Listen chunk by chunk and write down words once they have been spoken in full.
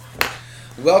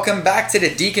Welcome back to the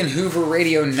Deacon Hoover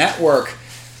Radio Network.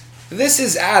 This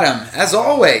is Adam, as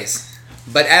always.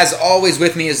 But as always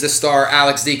with me is the star,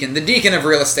 Alex Deacon, the Deacon of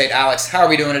Real Estate. Alex, how are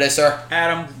we doing today, sir?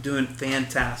 Adam, doing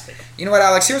fantastic. You know what,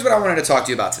 Alex? Here's what I wanted to talk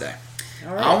to you about today.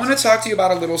 All right. I want to talk to you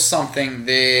about a little something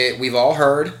that we've all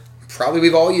heard, probably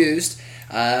we've all used.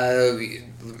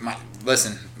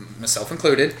 Listen, myself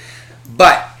included.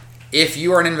 But if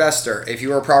you are an investor, if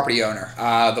you are a property owner,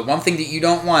 the one thing that you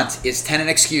don't want is tenant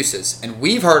excuses. And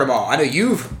we've heard them all. I know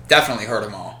you've definitely heard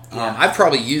them all. Yeah. I've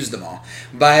probably used them all.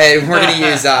 But we're going to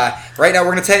use, right now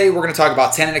we're going to talk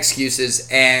about tenant excuses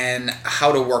and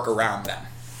how to work around them.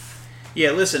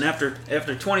 Yeah, listen, after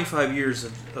 25 years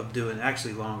of doing,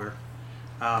 actually longer,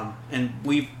 and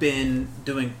I've been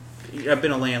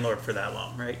a landlord for that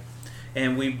long, right?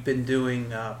 And we've been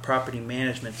doing property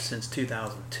management since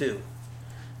 2002.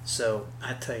 So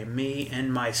I tell you, me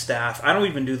and my staff, I don't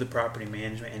even do the property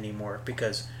management anymore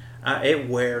because it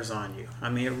wears on you.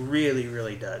 I mean, it really,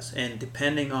 really does. And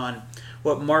depending on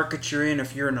what market you're in,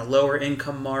 if you're in a lower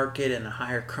income market and a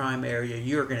higher crime area,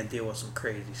 you're going to deal with some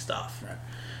crazy stuff. Right.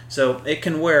 So it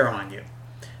can wear on you.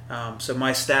 So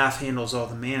my staff handles all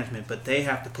the management, but they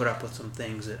have to put up with some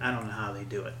things that I don't know how they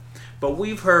do it. But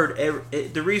we've heard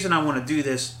the reason I want to do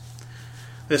this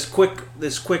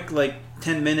quick like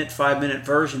 10-minute, 5-minute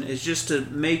version is just to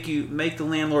make the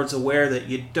landlords aware that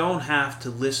you don't have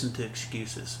to listen to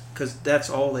excuses, because that's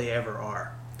all they ever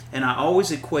are. And I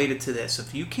always equate it to this: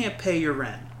 if you can't pay your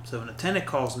rent, so when a tenant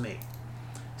calls me,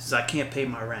 says I can't pay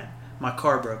my rent, my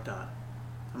car broke down.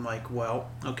 I'm like,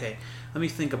 well, okay, let me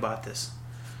think about this,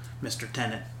 Mr.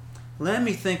 Tenant. Let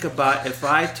me think about if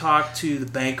I talk to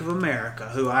the Bank of America,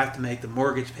 who I have to make the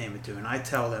mortgage payment to, and I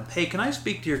tell them, hey, can I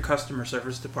speak to your customer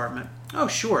service department? Oh,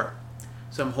 sure.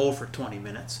 So I'm hold for 20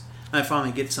 minutes. And I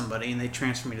finally get somebody, and they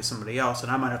transfer me to somebody else,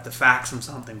 and I might have to fax them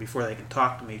something before they can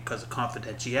talk to me because of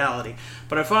confidentiality.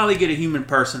 But I finally get a human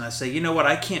person. I say, you know what,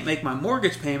 I can't make my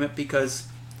mortgage payment because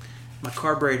my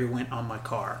carburetor went on my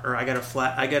car, or I got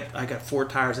I got 4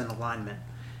 tires in alignment.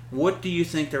 What do you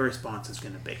think their response is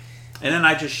going to be? And then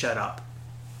I just shut up.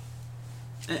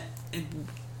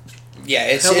 Yeah,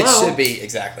 it should be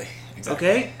exactly.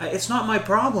 Okay, it's not my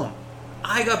problem.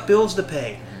 I got bills to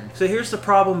pay. So here's the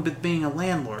problem with being a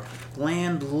landlord.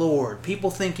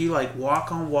 People think you like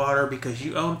walk on water because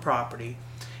you own property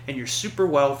and you're super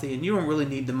wealthy and you don't really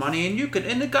need the money,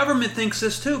 and the government thinks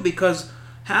this too, because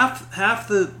half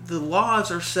the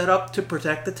laws are set up to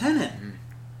protect the tenant.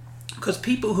 Because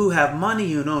people who have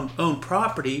money and own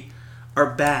property are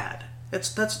bad.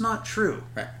 That's not true.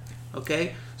 Right.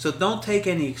 Okay? So don't take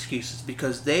any excuses,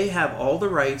 because they have all the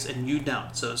rights and you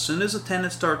don't. So as soon as a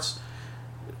tenant starts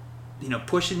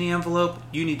pushing the envelope,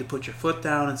 you need to put your foot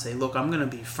down and say, look, I'm going to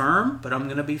be firm, but I'm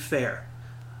going to be fair.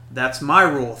 That's my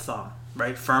rule of thumb,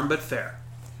 right? Firm but fair.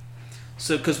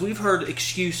 So, because we've heard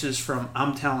excuses from,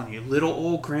 I'm telling you, little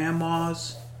old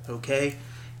grandmas, okay,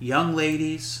 young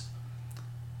ladies,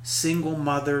 single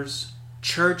mothers,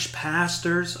 church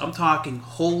pastors, I'm talking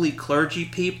holy clergy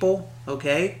people,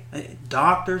 okay,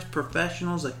 doctors,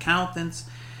 professionals, accountants,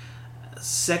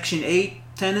 Section 8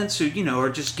 tenants who, are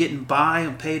just getting by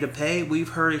and pay to pay. We've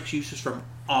heard excuses from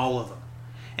all of them.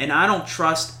 And I don't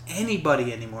trust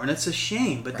anybody anymore, and it's a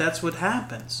shame, but that's what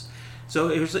happens. So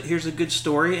here's a good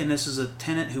story, and this is a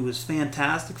tenant who was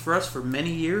fantastic for us for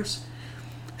many years.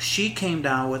 She came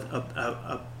down with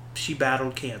she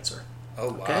battled cancer.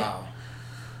 Oh, wow. Okay?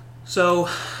 So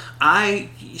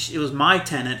it was my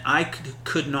tenant. I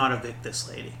could not evict this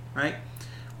lady, right?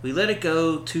 We let it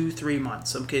go 2-3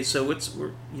 months. Okay, so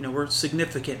we're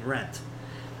significant rent.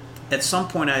 At some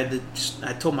point,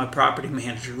 I told my property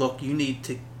manager, look,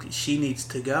 she needs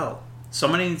to go.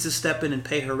 Somebody needs to step in and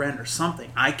pay her rent or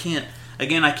something. I can't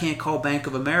call Bank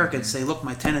of America and say, look,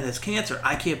 my tenant has cancer.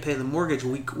 I can't pay the mortgage.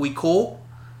 We cool?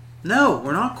 No,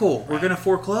 we're not cool. We're going to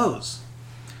foreclose.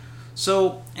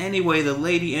 So anyway, the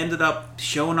lady ended up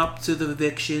showing up to the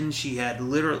eviction. She had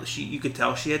you could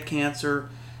tell she had cancer.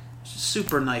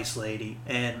 Super nice lady.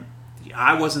 And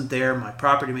I wasn't there. My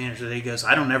property manager, he goes,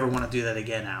 I don't ever want to do that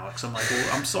again, Alex. I'm like, well,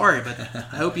 I'm sorry, but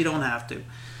I hope you don't have to.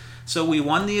 So we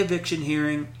won the eviction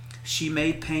hearing. She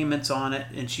made payments on it,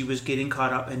 and she was getting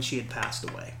caught up, and she had passed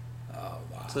away. Oh,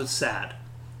 wow. So it's sad.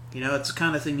 It's the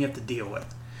kind of thing you have to deal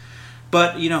with.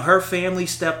 But, her family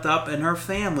stepped up, and her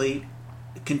family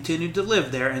continued to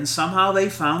live there, and somehow they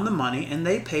found the money, and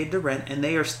they paid the rent, and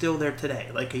they are still there today,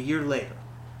 like a year later.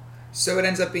 So it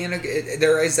ends up being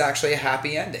there is actually a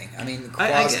happy ending. I mean,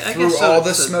 through all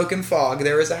the smoke and fog,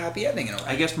 there is a happy ending in a way.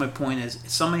 I guess my point is, if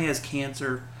somebody has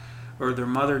cancer or their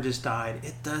mother just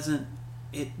died,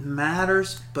 it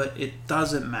matters, but it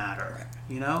doesn't matter.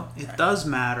 Right. It does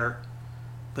matter,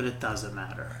 but it doesn't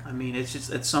matter. I mean, it's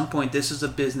just at some point this is a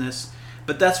business.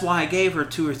 But that's why I gave her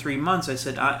 2 or 3 months. I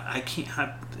said I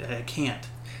can't.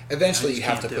 Eventually, you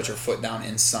have to put your foot down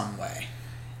in some way.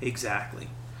 Exactly.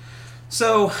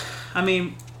 So, I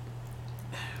mean,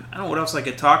 I don't know what else I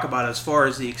could talk about as far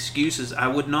as the excuses. I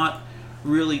would not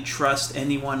really trust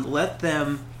anyone. Let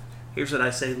them. Here's what I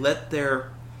say: let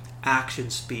their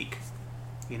actions speak.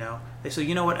 You know, they say,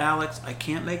 you know what, Alex, I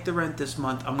can't make the rent this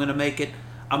month. I'm going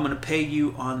to pay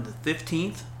you on the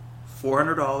 15th,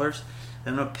 $400.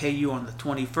 Then I'm going to pay you on the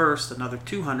 21st, another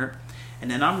 $200.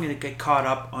 And then I'm going to get caught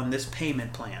up on this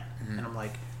payment plan. Mm-hmm. And I'm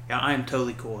like, yeah, I am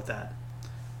totally cool with that.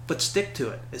 But stick to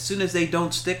it. As soon as they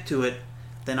don't stick to it,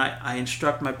 then I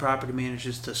instruct my property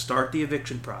managers to start the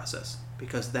eviction process.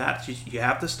 Because you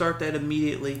have to start that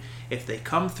immediately. If they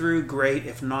come through, great.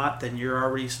 If not, then you're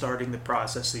already starting the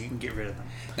process so you can get rid of them.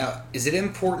 Now, is it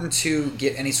important to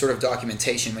get any sort of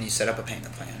documentation when you set up a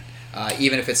payment plan?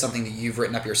 Even if it's something that you've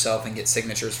written up yourself and get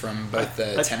signatures from both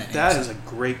the tenant That names? is a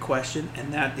great question,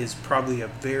 and that is probably a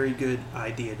very good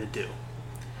idea to do.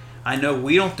 I know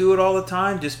we don't do it all the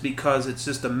time just because it's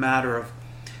just a matter of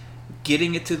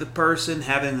getting it to the person,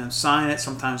 having them sign it.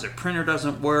 Sometimes their printer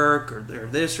doesn't work or they're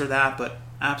this or that, but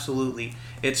absolutely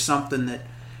it's something that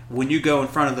when you go in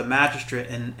front of the magistrate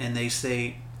and they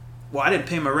say, well, I didn't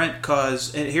pay my rent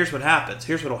because, and here's what happens.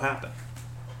 Here's what will happen.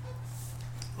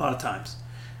 A lot of times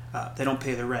they don't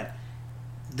pay their rent.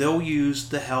 They'll use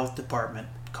the health department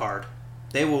card.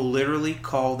 They will literally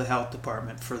call the health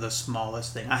department for the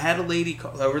smallest thing. I had a lady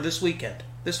call over this weekend.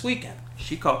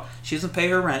 She called. She doesn't pay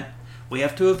her rent. We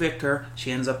have to evict her.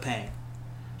 She ends up paying.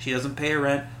 She doesn't pay her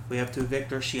rent. We have to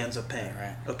evict her. She ends up paying.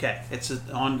 Right. Okay. It's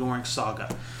an ongoing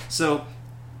saga. So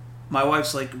my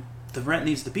wife's like, the rent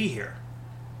needs to be here.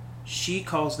 She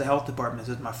calls the health department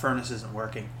and says, my furnace isn't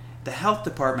working. The health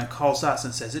department calls us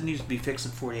and says, it needs to be fixed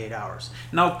in 48 hours.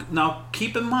 Now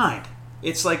keep in mind,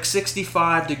 it's like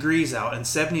 65 degrees out and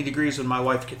 70 degrees when my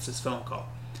wife gets this phone call.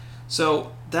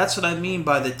 So that's what I mean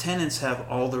by the tenants have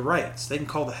all the rights. They can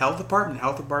call the health department. The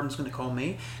health department's going to call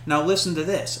me. Now listen to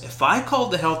this. If I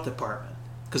called the health department,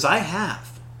 because I had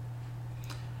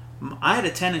a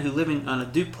tenant who living on a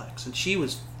duplex, and she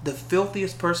was the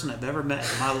filthiest person I've ever met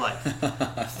in my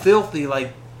life. Filthy,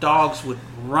 like dogs would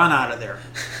run out of there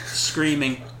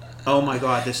screaming, oh my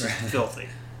God, this is filthy.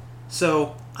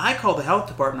 So I called the health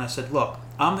department. I said, look,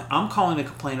 I'm calling to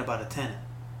complain about a tenant.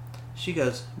 She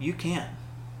goes, you can.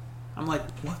 I'm like,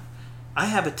 what? I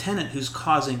have a tenant who's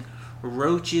causing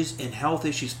roaches and health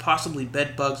issues, possibly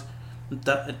bed bugs.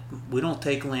 We don't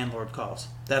take landlord calls.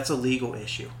 That's a legal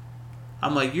issue.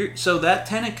 I'm like, so that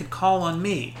tenant could call on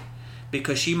me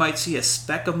because she might see a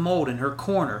speck of mold in her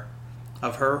corner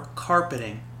of her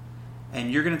carpeting,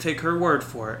 and you're going to take her word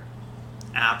for it?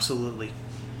 Absolutely.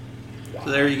 Wow.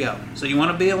 So there you go. So you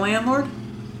want to be a landlord?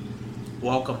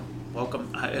 Welcome. Wow.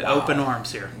 Open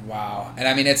arms here. Wow. And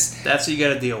I mean, that's what you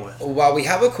got to deal with. Well, we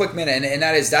have a quick minute, and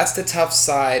that's the tough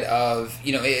side of,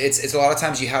 it's a lot of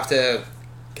times you have to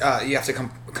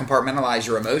compartmentalize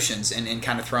your emotions and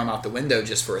kind of throw them out the window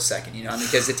just for a second,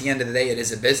 because at the end of the day, it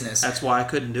is a business. That's why I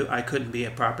couldn't be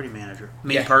a property manager.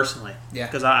 Personally. Yeah.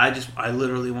 Because I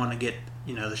literally want to get,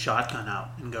 the shotgun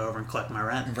out and go over and collect my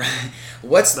rent. Right.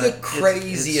 What's the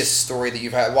craziest story that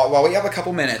you've had? While we have a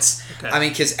couple minutes, okay. I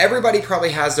mean, because everybody probably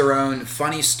has their own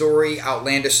funny story,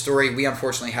 outlandish story. We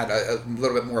unfortunately had a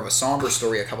little bit more of a somber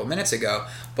story a couple minutes ago.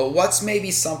 But what's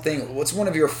one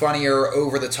of your funnier,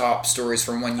 over-the-top stories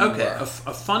from when you were? Okay,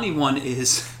 a funny one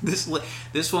is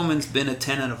this woman's been a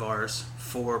tenant of ours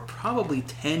for probably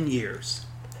 10 years.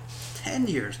 10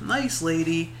 years. Nice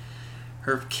lady.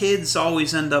 Her kids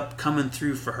always end up coming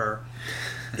through for her.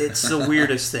 It's the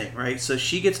weirdest thing, right? So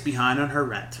she gets behind on her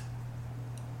rent.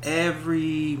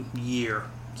 Every year,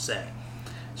 say.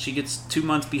 She gets 2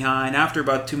 months behind. After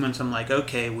about 2 months, I'm like,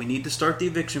 okay, we need to start the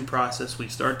eviction process. We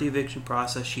start the eviction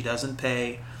process. She doesn't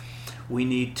pay. We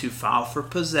need to file for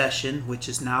possession, which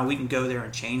is now we can go there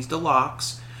and change the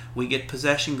locks. We get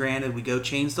possession granted. We go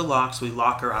change the locks. We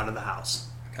lock her out of the house.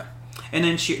 Okay. And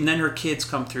then her kids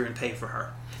come through and pay for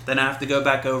her. Then I have to go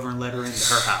back over and let her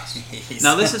into her house. Jeez.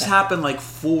 Now, this has happened like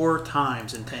 4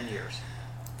 times in 10 years.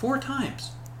 4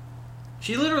 times.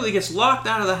 She literally gets locked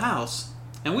out of the house,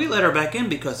 and we let her back in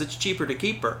because it's cheaper to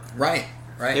keep her. Right.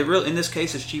 In this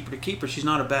case, it's cheaper to keep her. She's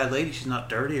not a bad lady. She's not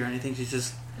dirty or anything. She's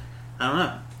just, I don't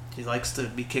know. She likes to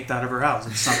be kicked out of her house.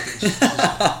 It's something.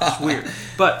 It's weird.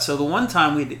 But, so the one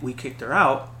time we kicked her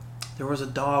out, there was a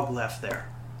dog left there.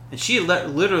 And she had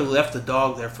literally left the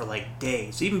dog there for like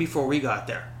days, even before we got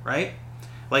there, right?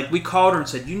 Like we called her and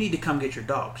said, you need to come get your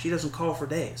dog. She doesn't call for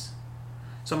days.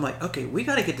 So I'm like, okay, we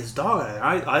got to get this dog out of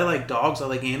there. I like dogs. I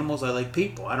like animals. I like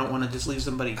people. I don't want to just leave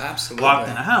somebody locked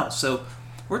in a house. So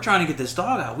we're trying to get this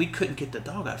dog out. We couldn't get the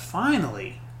dog out.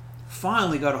 Finally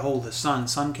got a hold of the son.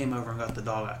 Son came over and got the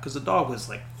dog out because the dog was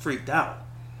like freaked out.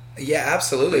 Yeah,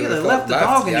 absolutely. Yeah, they left the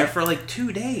dog in there for like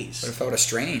 2 days. Would have felt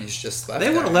estranged, just left. They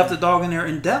would have left the dog in there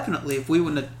indefinitely if we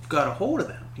wouldn't have got a hold of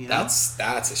them. You know?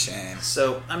 That's a shame.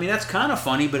 So I mean, that's kind of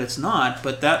funny, but it's not.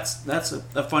 But that's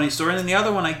a funny story. And then the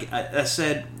other one I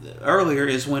said earlier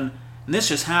is when, and this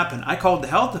just happened. I called the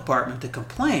health department to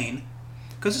complain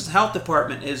because the health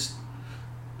department is,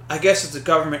 I guess, it's a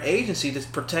government agency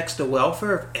that protects the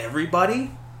welfare of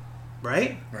everybody,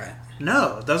 right? Right.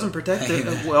 No, it doesn't protect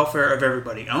the welfare of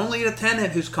everybody. Only the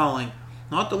tenant who's calling,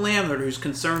 not the landlord who's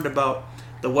concerned about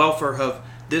the welfare of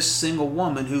this single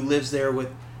woman who lives there with,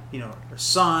 her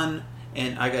son,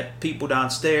 and I got people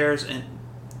downstairs, and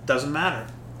it doesn't matter.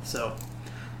 So,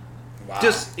 wow.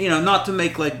 Just, not to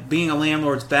make like being a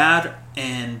landlord's bad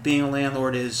and being a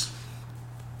landlord is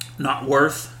not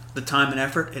worth the time and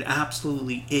effort. It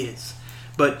absolutely is.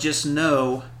 But just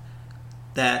know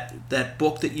that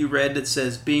book that you read that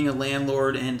says being a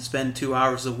landlord and spend 2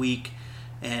 hours a week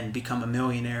and become a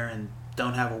millionaire and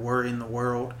don't have a worry in the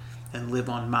world and live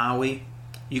on Maui,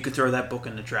 you could throw that book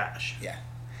in the trash. Yeah.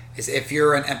 If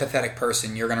you're an empathetic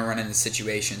person, you're going to run into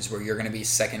situations where you're going to be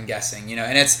second guessing,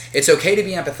 and it's okay to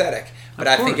be empathetic, but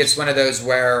I think it's one of those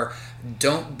where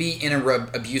don't be in an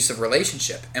abusive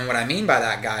relationship. And what I mean by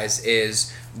that, guys,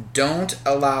 is don't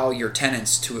allow your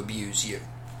tenants to abuse you.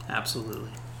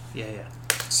 Absolutely. Yeah.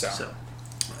 So.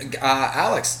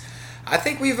 Alex, I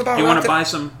think we've about. Do you want to buy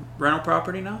some rental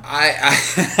property now?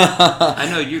 I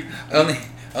know you.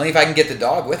 Only if I can get the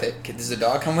dog with it. Does the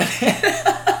dog come with it?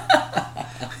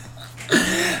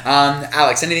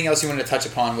 Alex, anything else you wanted to touch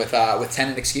upon with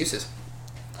tenant excuses?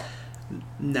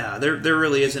 No, there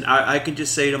really isn't. I can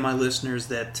just say to my listeners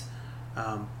that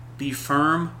be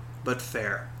firm but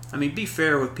fair. I mean, be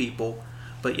fair with people,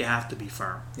 but you have to be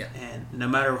firm. Yeah. And no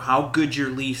matter how good your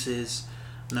lease is,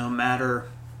 no matter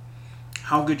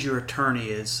how good your attorney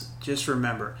is, just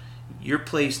remember, your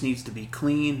place needs to be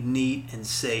clean, neat, and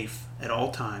safe at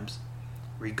all times,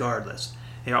 regardless.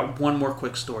 One more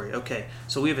quick story. Okay,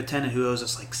 so we have a tenant who owes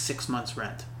us like 6 months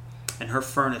rent, and her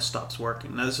furnace stops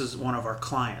working. Now, this is one of our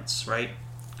clients, right?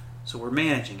 So we're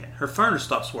managing it. Her furnace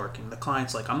stops working. The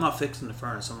client's like, I'm not fixing the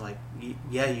furnace. I'm like,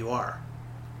 yeah, you are.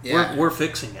 Yeah. We're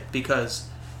fixing it because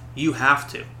you have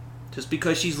to. Just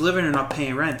because she's living and not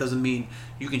paying rent doesn't mean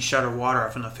you can shut her water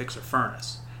off and not fix her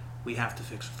furnace. We have to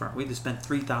fix her furnace. We had to spend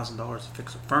 $3,000 to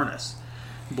fix her furnace,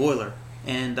 boiler,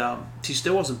 and she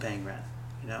still wasn't paying rent.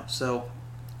 So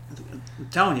I'm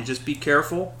telling you, just be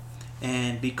careful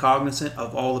and be cognizant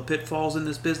of all the pitfalls in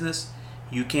this business.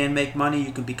 You can make money,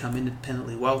 you can become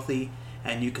independently wealthy,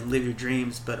 and you can live your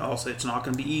dreams, but also it's not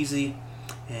going to be easy,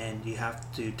 and you have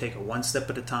to take it one step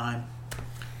at a time.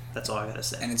 That's all I got to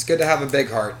say. And it's good to have a big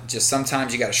heart. Just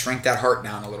sometimes you got to shrink that heart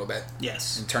down a little bit.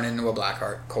 Yes. And turn it into a black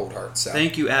heart, cold heart. So.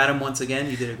 Thank you, Adam, once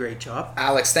again. You did a great job.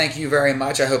 Alex, thank you very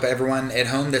much. I hope everyone at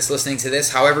home that's listening to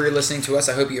this, however you're listening to us,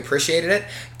 I hope you appreciated it.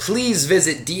 Please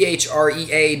visit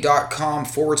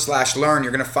dhrea.com/learn.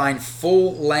 You're going to find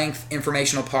full-length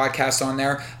informational podcasts on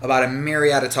there about a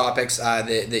myriad of topics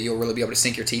that you'll really be able to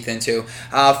sink your teeth into.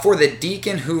 For the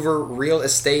Deacon Hoover Real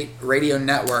Estate Radio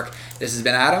Network, this has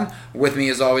been Adam. With me,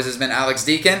 as always, has been Alex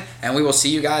Deacon, and we will see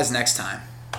you guys next time.